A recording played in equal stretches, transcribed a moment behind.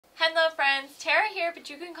friends, Tara here, but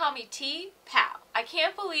you can call me T. Pal. I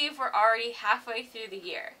can't believe we're already halfway through the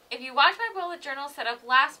year. If you watched my bullet journal setup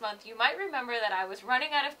last month, you might remember that I was running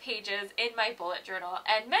out of pages in my bullet journal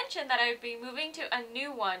and mentioned that I would be moving to a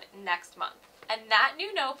new one next month. And that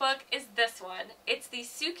new notebook is this one. It's the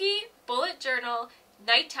Suki Bullet Journal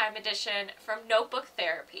Nighttime Edition from Notebook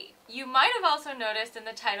Therapy. You might have also noticed in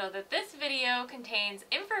the title that this video contains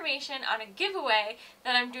information on a giveaway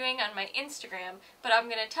that I'm doing on my Instagram, but I'm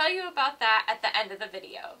going to tell you about that at the end of the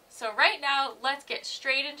video. So right now, let's get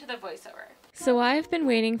straight into the voiceover. So I've been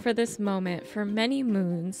waiting for this moment for many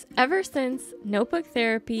moons, ever since Notebook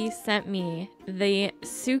Therapy sent me the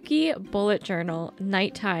Suki Bullet Journal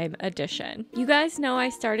Nighttime Edition. You guys know I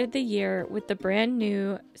started the year with the brand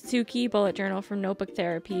new Suki Bullet Journal from Notebook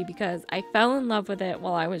Therapy because I fell in love with it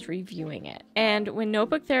while I was reviewing it. And when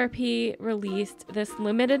Notebook Therapy released this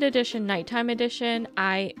limited edition Nighttime Edition,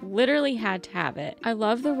 I literally had to have it. I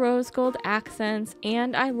love the rose gold accents,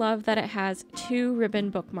 and I love that it has 2 ribbon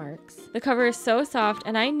bookmarks. The cover is so soft,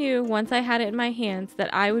 and I knew once I had it in my hands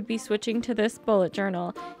that I would be switching to this bullet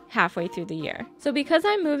journal halfway through the year. So because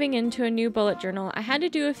I'm moving into a new bullet journal, I had to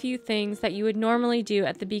do a few things that you would normally do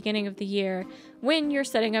at the beginning of the year when you're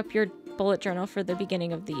setting up your bullet journal for the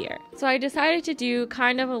beginning of the year. So I decided to do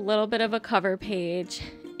kind of a little bit of a cover page,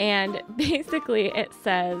 and basically it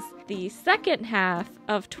says the second half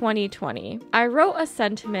of 2020. I wrote a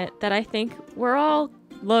sentiment that I think we're all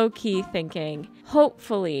low-key thinking,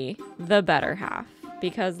 hopefully the better half,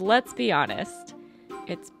 because let's be honest,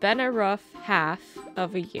 it's been a rough half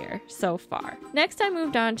of a year so far. Next, I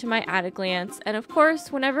moved on to my at a glance, and of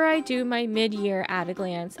course, whenever I do my mid-year at a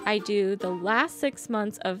glance, I do the last 6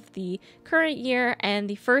 months of the current year and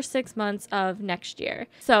the first 6 months of next year.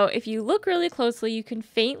 So if you look really closely, you can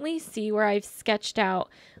faintly see where I've sketched out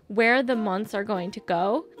where the months are going to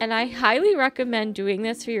go, and I highly recommend doing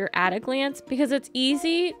this for your at a glance because it's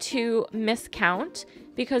easy to miscount,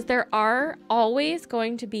 because there are always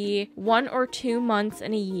going to be 1 or 2 months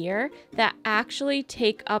in a year that actually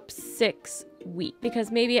take up 6 weeks,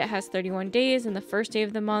 because maybe it has 31 days and the first day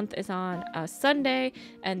of the month is on a Sunday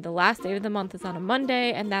and the last day of the month is on a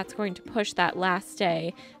Monday, and that's going to push that last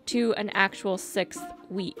day to an actual 6th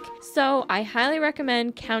week. So I highly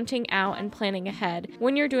recommend counting out and planning ahead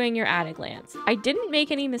when you're doing your at a glance. I didn't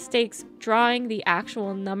make any mistakes drawing the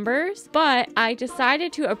actual numbers, but I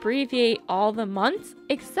decided to abbreviate all the months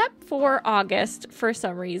except for August for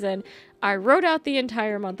some reason. I wrote out the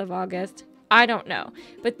entire month of August. I don't know,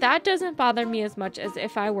 but that doesn't bother me as much as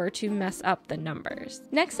if I were to mess up the numbers.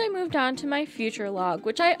 Next, I moved on to my future log,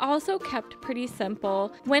 which I also kept pretty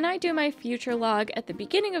simple. When I do my future log at the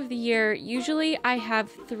beginning of the year, usually I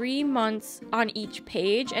have 3 months on each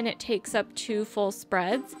page and it takes up 2 full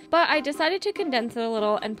spreads, but I decided to condense it a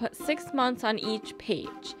little and put 6 months on each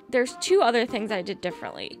page. There's 2 other things I did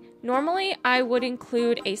differently. Normally, I would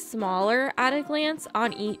include a smaller at a glance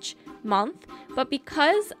on each month, but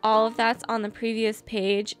because all of that's on the previous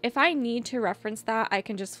page, if I need to reference that, I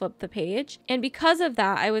can just flip the page. And because of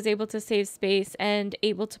that, I was able to save space and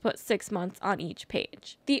able to put 6 months on each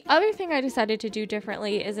page. The other thing I decided to do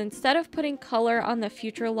differently is instead of putting color on the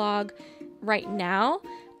future log right now,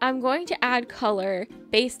 I'm going to add color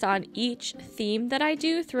based on each theme that I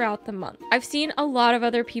do throughout the month. I've seen a lot of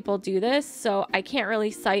other people do this, so I can't really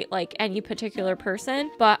cite like any particular person,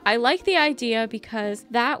 but I like the idea because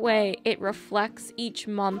that way it reflects each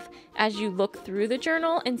month as you look through the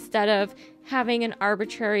journal instead of having an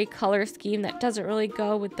arbitrary color scheme that doesn't really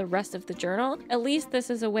go with the rest of the journal. At least this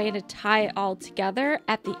is a way to tie it all together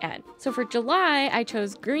at the end. So for July, I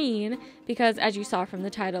chose green because, as you saw from the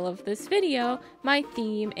title of this video, my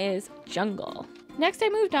theme is jungle. Next, I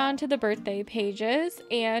moved on to the birthday pages,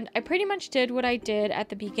 and I pretty much did what I did at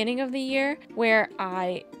the beginning of the year, where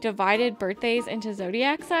I divided birthdays into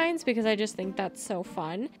zodiac signs because I just think that's so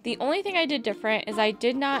fun. The only thing I did different is I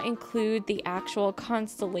did not include the actual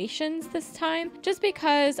constellations this time, just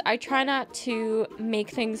because I try not to make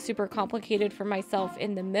things super complicated for myself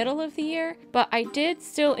in the middle of the year, but I did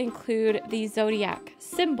still include the zodiac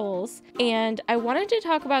symbols, and I wanted to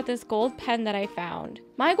talk about this gold pen that I found.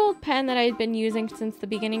 My gold pen that I had been using since the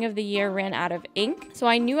beginning of the year ran out of ink, so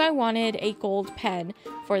I knew I wanted a gold pen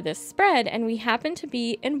for this spread, and we happened to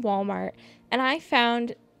be in Walmart, and I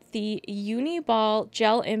found the Uniball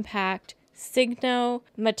Gel Impact Signo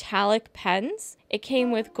metallic pens. It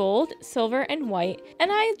came with gold, silver, and white, and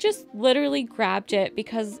I just literally grabbed it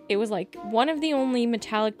because it was like one of the only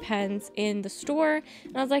metallic pens in the store,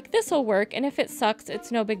 and I was like, this will work, and if it sucks,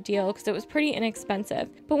 it's no big deal because it was pretty inexpensive.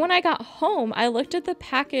 But when I got home, I looked at the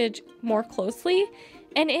package more closely,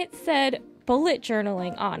 and it said bullet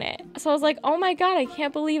journaling on it. So I was like, oh my god, I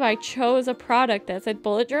can't believe I chose a product that said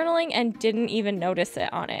bullet journaling and didn't even notice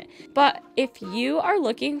it on it. But if you are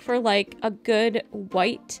looking for like a good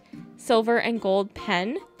white, silver, and gold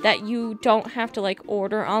pen that you don't have to like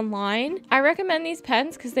order online, I recommend these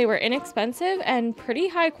pens because they were inexpensive and pretty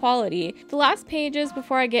high quality. The last pages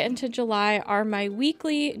before I get into July are my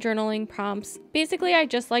weekly journaling prompts. Basically, I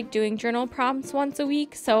just like doing journal prompts once a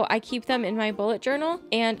week, so I keep them in my bullet journal,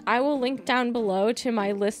 and I will link down below to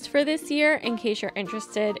my list for this year in case you're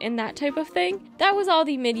interested in that type of thing. That was all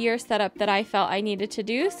the mid-year setup that I felt I needed to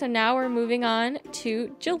do, so now we're moving on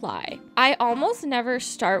to July. I almost never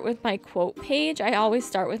start with my quote page. I always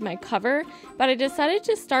start with my cover, but I decided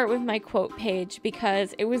to start with my quote page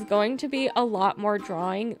because it was going to be a lot more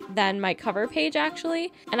drawing than my cover page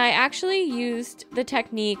actually. And I actually used the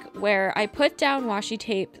technique where I put down washi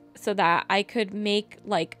tape so that I could make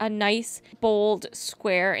like a nice bold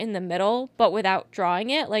square in the middle, but without drawing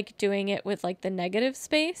it, like doing it with like the negative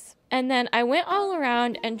space. And then I went all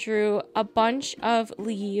around and drew a bunch of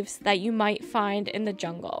leaves that you might find in the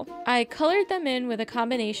jungle. I colored them in with a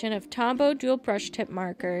combination of Tombow dual brush tip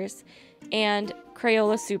markers and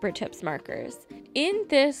Crayola super tips markers. In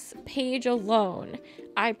this page alone,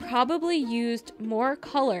 I probably used more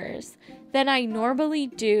colors than I normally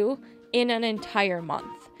do in an entire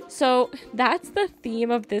month. So that's the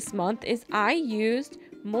theme of this month, is I used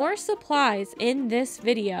more supplies in this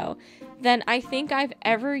video than I think I've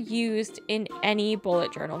ever used in any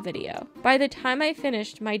bullet journal video. By the time I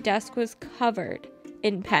finished, my desk was covered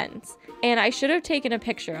in pens, and I should have taken a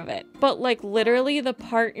picture of it. But like literally the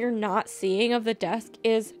part you're not seeing of the desk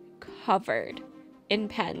is covered in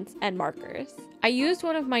pens and markers. I used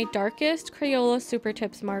one of my darkest Crayola super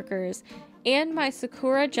tips markers and my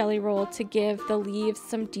Sakura jelly roll to give the leaves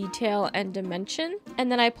some detail and dimension.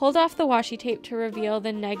 And then I pulled off the washi tape to reveal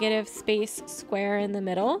the negative space square in the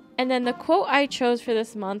middle. And then the quote I chose for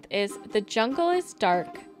this month is, "The jungle is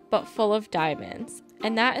dark, but full of diamonds."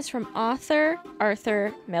 And that is from author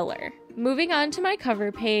Arthur Miller. Moving on to my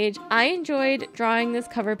cover page, I enjoyed drawing this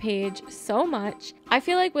cover page so much. I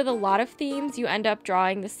feel like with a lot of themes, you end up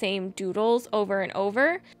drawing the same doodles over and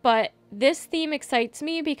over, but this theme excites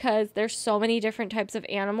me because there's so many different types of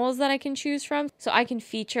animals that I can choose from, so I can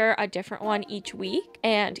feature a different one each week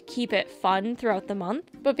and keep it fun throughout the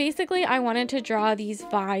month. But basically, I wanted to draw these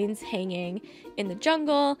vines hanging in the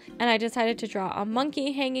jungle, and I decided to draw a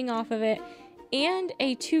monkey hanging off of it and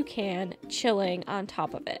a toucan chilling on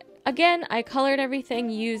top of it. Again, I colored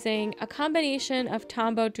everything using a combination of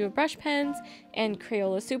Tombow dual brush pens and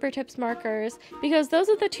Crayola super tips markers because those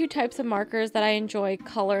are the two types of markers that I enjoy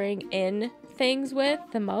coloring in things with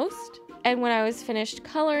the most. And when I was finished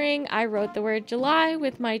coloring, I wrote the word July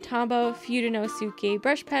with my Tombow Fudenosuke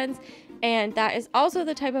brush pens, and that is also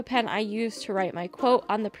the type of pen I used to write my quote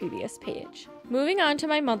on the previous page. Moving on to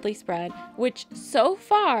my monthly spread, which so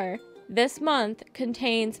far this month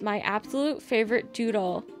contains my absolute favorite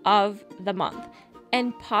doodle of the month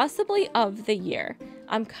and possibly of the year.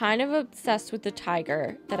 I'm kind of obsessed with the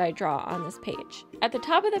tiger that I draw on this page. At the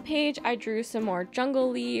top of the page, I drew some more jungle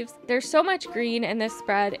leaves. There's so much green in this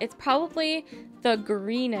spread. It's probably the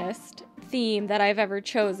greenest theme that I've ever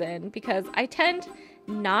chosen because I tend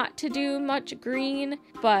not to do much green,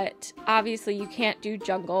 but obviously you can't do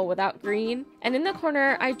jungle without green. And in the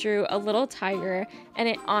corner I drew a little tiger, and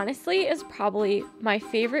it honestly is probably my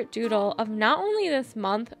favorite doodle of not only this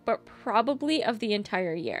month but probably of the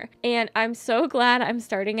entire year. And I'm so glad I'm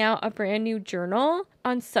starting out a brand new journal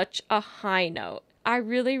on such a high note. I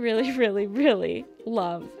really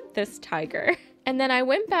love this tiger. And then I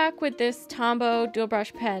went back with this Tombow dual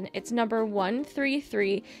brush pen. It's number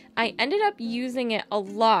 133. I ended up using it a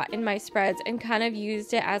lot in my spreads and kind of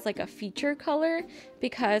used it as like a feature color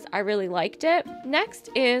because I really liked it. Next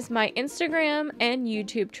is my Instagram and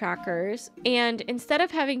YouTube trackers. And instead of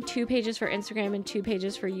having 2 pages for Instagram and 2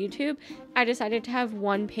 pages for YouTube, I decided to have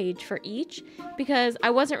 1 page for each because I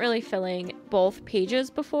wasn't really filling both pages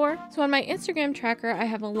before. So on my Instagram tracker, I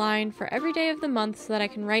have a line for every day of the month so that I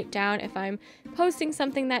can write down if I'm posting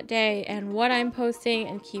something that day and what I'm posting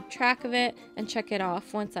and keep track of it and check it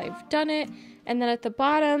off once I've done it. And then at the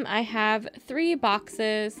bottom, I have 3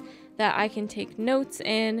 boxes that I can take notes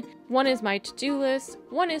in. One is my to-do list,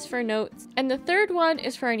 one is for notes, and the third one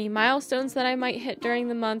is for any milestones that I might hit during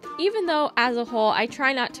the month, even though as a whole, I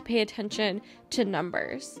try not to pay attention to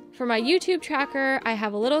numbers. For my YouTube tracker, I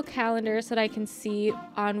have a little calendar so that I can see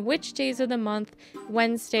on which days of the month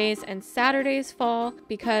Wednesdays and Saturdays fall,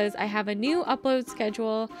 because I have a new upload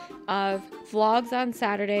schedule of vlogs on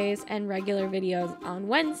Saturdays and regular videos on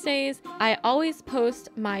Wednesdays. I always post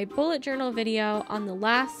my bullet journal video on the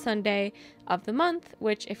last Sunday of the month,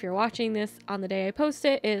 which if you're watching this on the day I post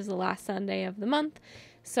it is the last Sunday of the month.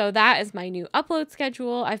 So that is my new upload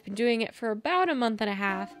schedule. I've been doing it for about a month and a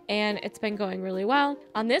half and it's been going really well.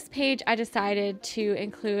 On this page, I decided to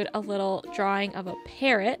include a little drawing of a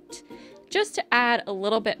parrot just to add a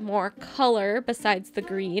little bit more color besides the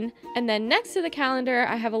green. And then next to the calendar,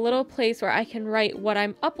 I have a little place where I can write what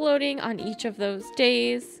I'm uploading on each of those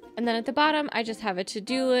days. And then at the bottom, I just have a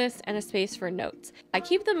to-do list and a space for notes. I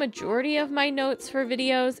keep the majority of my notes for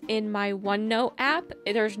videos in my OneNote app.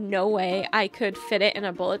 There's no way I could fit it in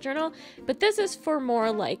a bullet journal, but this is for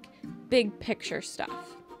more like big picture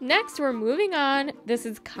stuff. Next, we're moving on. This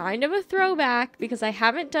is kind of a throwback because I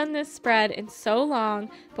haven't done this spread in so long,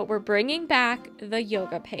 but we're bringing back the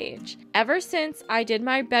yoga page. Ever since I did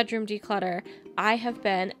my bedroom declutter, I have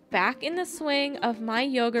been back in the swing of my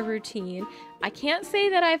yoga routine. I can't say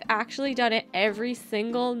that I've actually done it every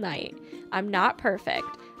single night. I'm not perfect,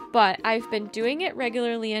 but I've been doing it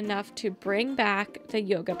regularly enough to bring back the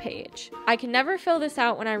yoga page. I can never fill this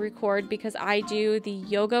out when I record because I do the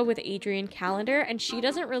Yoga with Adriene calendar and she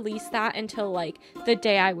doesn't release that until like the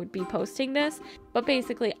day I would be posting this. But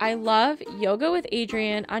basically, I love Yoga with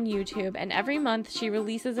Adriene on YouTube, and every month she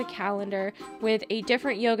releases a calendar with a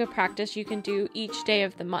different yoga practice you can do each day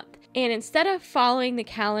of the month. And instead of following the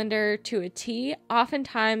calendar to a T,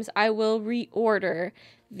 oftentimes I will reorder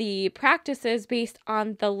the practices based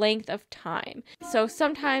on the length of time. So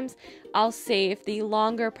sometimes I'll save the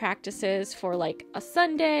longer practices for like a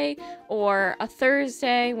Sunday or a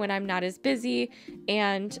Thursday when I'm not as busy,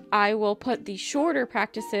 and I will put the shorter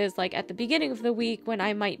practices like at the beginning of the week when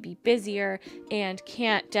I might be busier and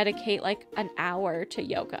can't dedicate like an hour to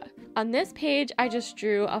yoga. On this page, I just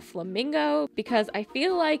drew a flamingo because I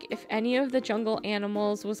feel like if any of the jungle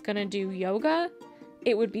animals was gonna do yoga,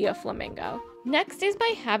 it would be a flamingo. Next is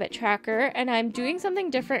my habit tracker, and I'm doing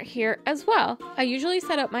something different here as well. I usually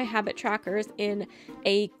set up my habit trackers in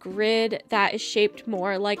a grid that is shaped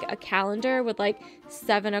more like a calendar with like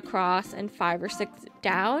 7 across and 5 or 6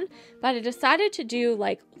 down, but I decided to do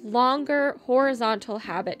like longer horizontal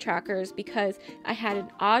habit trackers because I had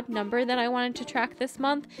an odd number that I wanted to track this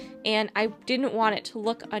month and I didn't want it to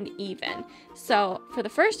look uneven. So for the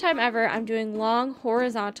first time ever, I'm doing long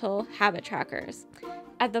horizontal habit trackers.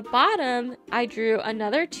 At the bottom, I drew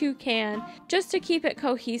another toucan just to keep it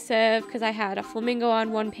cohesive because I had a flamingo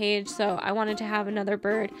on one page, so I wanted to have another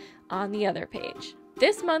bird on the other page.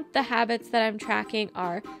 This month, the habits that I'm tracking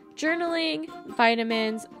are journaling,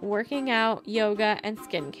 vitamins, working out, yoga, and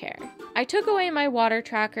skincare. I took away my water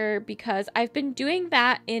tracker because I've been doing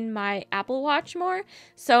that in my Apple Watch more,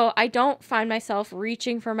 so I don't find myself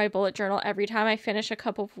reaching for my bullet journal every time I finish a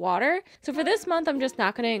cup of water. So for this month, I'm just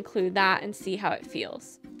not going to include that and see how it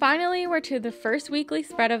feels. Finally, we're to the first weekly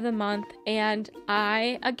spread of the month, and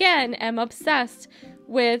I, again, am obsessed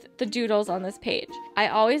with the doodles on this page. I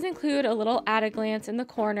always include a little at a glance in the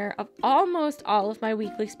corner of almost all of my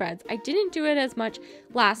weekly spreads. I didn't do it as much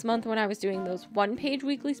last month when I was doing those 1-page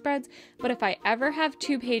weekly spreads, but if I ever have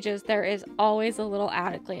 2 pages, there is always a little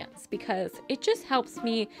at a glance because it just helps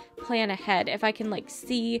me plan ahead if I can like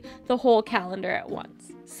see the whole calendar at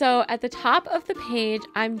once. So at the top of the page,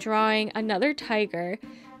 I'm drawing another tiger,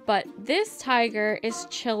 but this tiger is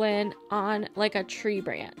chilling on like a tree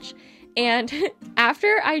branch. And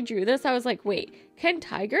after I drew this, I was like, wait, can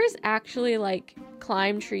tigers actually like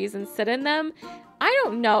climb trees and sit in them? I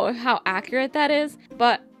don't know how accurate that is,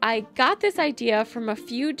 but I got this idea from a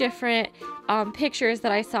few different pictures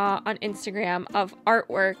that I saw on Instagram of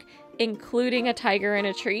artwork, including a tiger in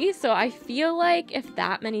a tree. So I feel like if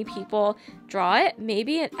that many people draw it,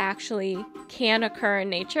 maybe it actually can occur in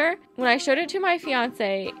nature. When I showed it to my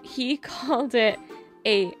fiance, he called it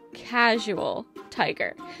a casual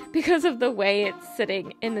tiger because of the way it's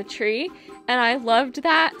sitting in the tree, and I loved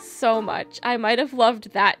that so much. I might have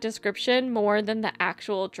loved that description more than the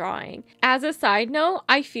actual drawing. As a side note,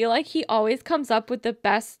 I feel like he always comes up with the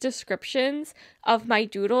best descriptions of my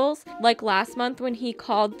doodles, like last month when he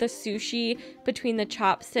called the sushi between the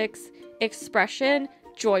chopsticks expression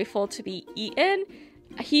joyful to be eaten.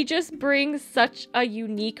 He just brings such a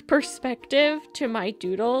unique perspective to my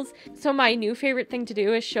doodles. So my new favorite thing to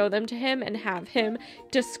do is show them to him and have him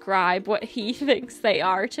describe what he thinks they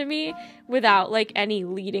are to me without like any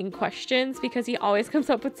leading questions, because he always comes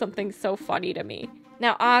up with something so funny to me.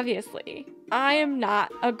 Now, obviously, I am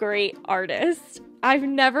not a great artist. I've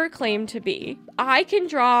never claimed to be. I can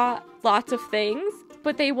draw lots of things,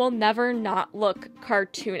 but they will never not look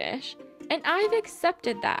cartoonish. And I've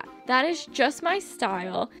accepted that. That is just my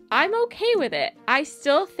style. I'm okay with it. I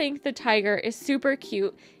still think the tiger is super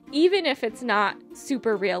cute even if it's not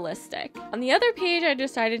super realistic. On the other page, I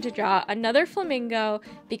decided to draw another flamingo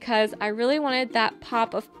because I really wanted that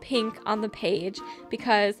pop of pink on the page,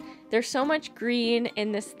 because there's so much green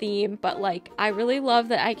in this theme, but like I really love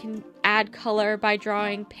that I can add color by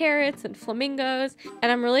drawing parrots and flamingos,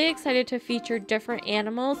 and I'm really excited to feature different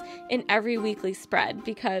animals in every weekly spread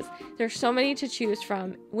because there's so many to choose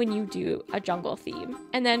from when you do a jungle theme.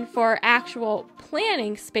 And then for actual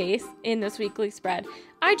planning space in this weekly spread,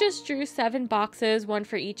 I just drew 7 boxes, one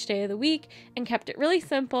for each day of the week, and kept it really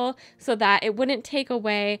simple so that it wouldn't take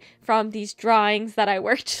away from these drawings that I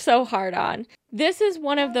worked so hard on. This is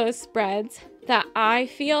one of those spreads that I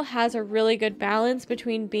feel has a really good balance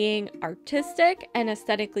between being artistic and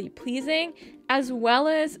aesthetically pleasing, as well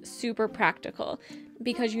as super practical.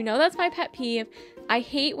 Because you know that's my pet peeve. I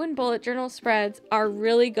hate when bullet journal spreads are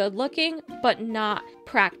really good looking, but not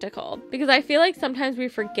practical. Because I feel like sometimes we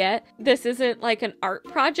forget this isn't like an art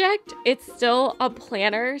project. It's still a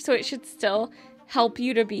planner, so it should still help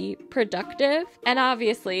you to be productive, and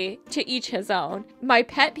obviously to each his own. My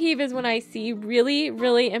pet peeve is when I see really,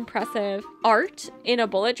 really impressive art in a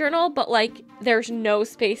bullet journal, but like there's no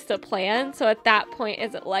space to plan. So at that point,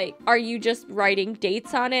 is it like, are you just writing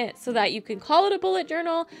dates on it so that you can call it a bullet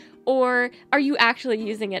journal, or are you actually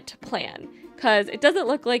using it to plan? Because it doesn't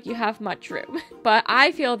look like you have much room. But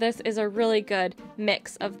I feel this is a really good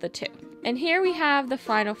mix of the two. And here we have the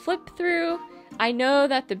final flip through. I know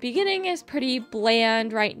that the beginning is pretty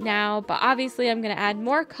bland right now, but obviously I'm going to add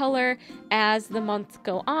more color as the months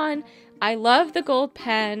go on. I love the gold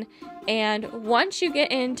pen, and once you get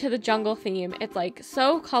into the jungle theme, it's like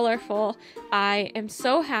so colorful. I am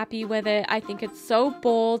so happy with it. I think it's so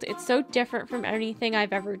bold. It's so different from anything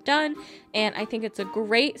I've ever done, and I think it's a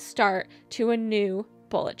great start to a new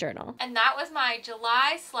bullet journal. And that was my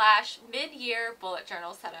July/mid-year bullet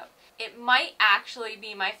journal setup. It might actually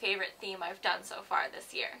be my favorite theme I've done so far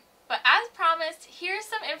this year. But as promised, here's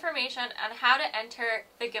some information on how to enter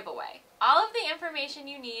the giveaway. All of the information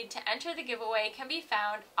you need to enter the giveaway can be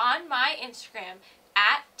found on my Instagram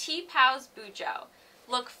at tpowsbujo.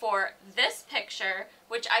 Look for this picture,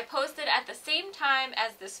 which I posted at the same time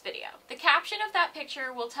as this video. The caption of that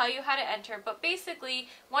picture will tell you how to enter, but basically,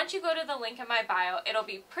 once you go to the link in my bio, it'll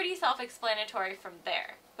be pretty self-explanatory from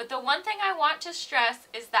there. But the one thing I want to stress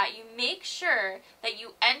is that you make sure that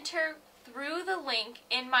you enter through the link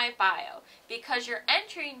in my bio, because your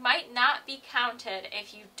entry might not be counted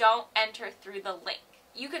if you don't enter through the link.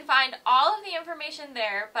 You can find all of the information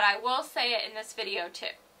there, but I will say it in this video too.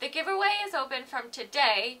 The giveaway is open from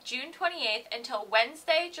today, June 28th, until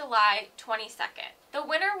Wednesday, July 22nd. The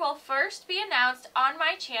winner will first be announced on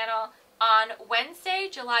my channel on Wednesday,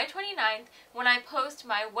 July 29th, when I post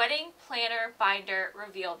my wedding planner binder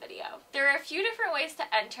reveal video. There are a few different ways to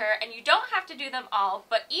enter, and you don't have to do them all,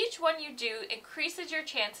 but each one you do increases your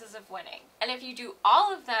chances of winning. And if you do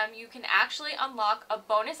all of them, you can actually unlock a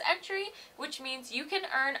bonus entry, which means you can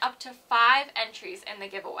earn up to 5 entries in the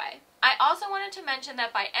giveaway. I also wanted to mention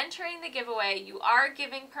that by entering the giveaway, you are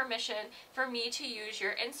giving permission for me to use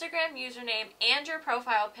your Instagram username and your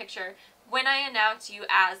profile picture when I announce you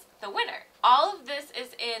as the winner. All of this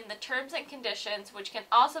is in the terms and conditions, which can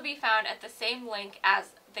also be found at the same link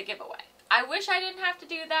as the giveaway. I wish I didn't have to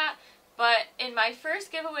do that, but in my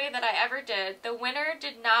first giveaway that I ever did, the winner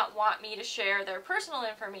did not want me to share their personal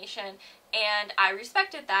information, and I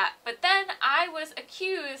respected that. But then I was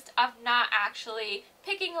accused of not actually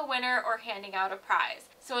picking a winner or handing out a prize.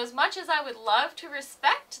 So as much as I would love to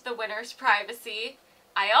respect the winner's privacy,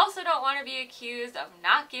 I also don't want to be accused of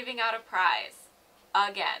not giving out a prize.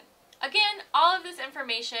 Again, all of this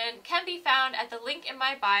information can be found at the link in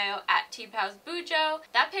my bio at tpowsbujo.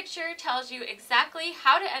 That picture tells you exactly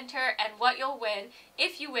how to enter and what you'll win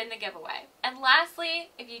if you win the giveaway. And lastly,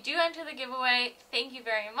 if you do enter the giveaway, thank you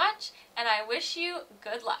very much, and I wish you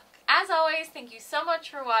good luck. As always, thank you so much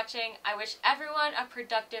for watching. I wish everyone a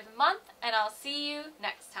productive month, and I'll see you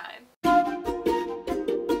next time.